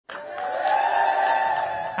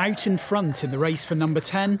Out in front in the race for number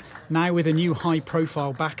 10, now with a new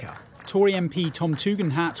high-profile backer. Tory MP Tom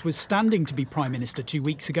Tugendhat was standing to be Prime Minister 2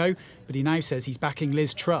 weeks ago, but he now says he's backing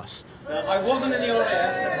Liz Truss. I wasn't in the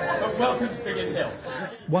RAF, but welcome to Biggin Hill.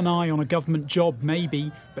 One eye on a government job,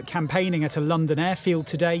 maybe, but campaigning at a London airfield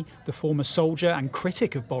today, the former soldier and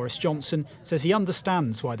critic of Boris Johnson says he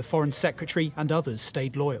understands why the Foreign Secretary and others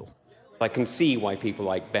stayed loyal. I can see why people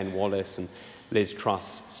like Ben Wallace and Liz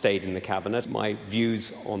Truss stayed in the cabinet. My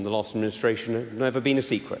views on the last administration have never been a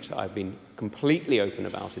secret. I've been completely open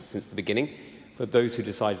about it since the beginning. But those who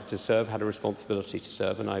decided to serve had a responsibility to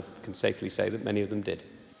serve, and I can safely say that many of them did.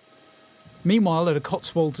 Meanwhile, at a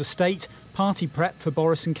Cotswolds estate, party prep for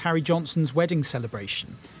Boris and Carrie Johnson's wedding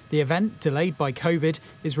celebration. The event, delayed by COVID,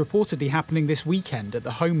 is reportedly happening this weekend at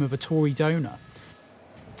the home of a Tory donor.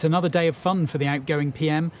 It's another day of fun for the outgoing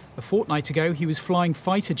PM. A fortnight ago, he was flying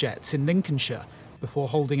fighter jets in Lincolnshire before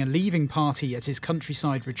holding a leaving party at his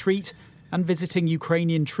countryside retreat and visiting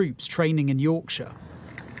Ukrainian troops training in Yorkshire.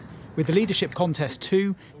 With the leadership contest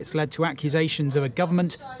too, it's led to accusations of a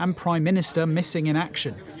government and Prime Minister missing in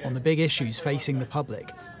action on the big issues facing the public.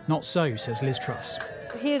 Not so, says Liz Truss.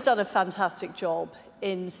 He has done a fantastic job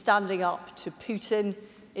in standing up to Putin,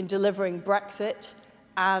 in delivering Brexit,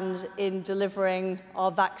 and in delivering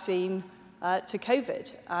our vaccine to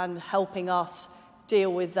COVID and helping us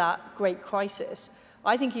deal with that great crisis.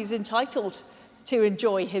 I think he's entitled to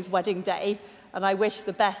enjoy his wedding day, and I wish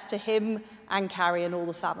the best to him and Carrie and all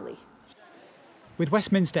the family. With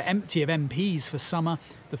Westminster empty of MPs for summer,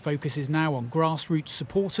 the focus is now on grassroots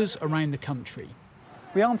supporters around the country.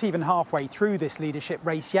 We aren't even halfway through this leadership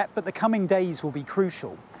race yet, but the coming days will be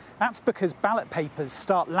crucial. That's because ballot papers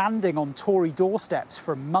start landing on Tory doorsteps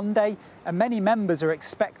from Monday, and many members are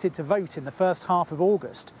expected to vote in the first half of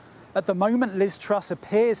August. At the moment, Liz Truss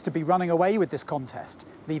appears to be running away with this contest,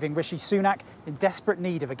 leaving Rishi Sunak in desperate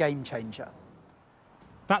need of a game-changer.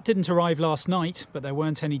 That didn't arrive last night, but there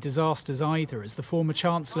weren't any disasters either, as the former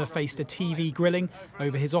Chancellor faced a TV grilling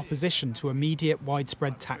over his opposition to immediate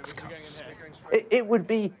widespread tax cuts. It would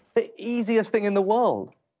be the easiest thing in the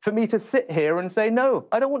world for me to sit here and say, no,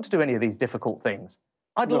 I don't want to do any of these difficult things.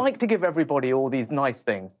 I'd like to give everybody all these nice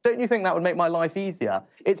things. Don't you think that would make my life easier?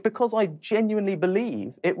 It's because I genuinely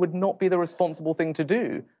believe it would not be the responsible thing to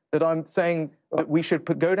do that I'm saying that we should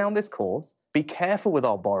go down this course, be careful with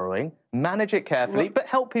our borrowing, manage it carefully, but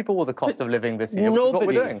help people with the cost of living this year, which is what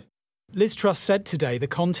we're doing. Liz Truss said today the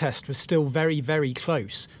contest was still very, very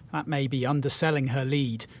close. That may be underselling her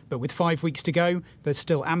lead. But with 5 weeks to go, there's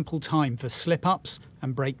still ample time for slip-ups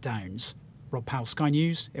and breakdowns. Rob Powell, Sky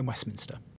News in Westminster.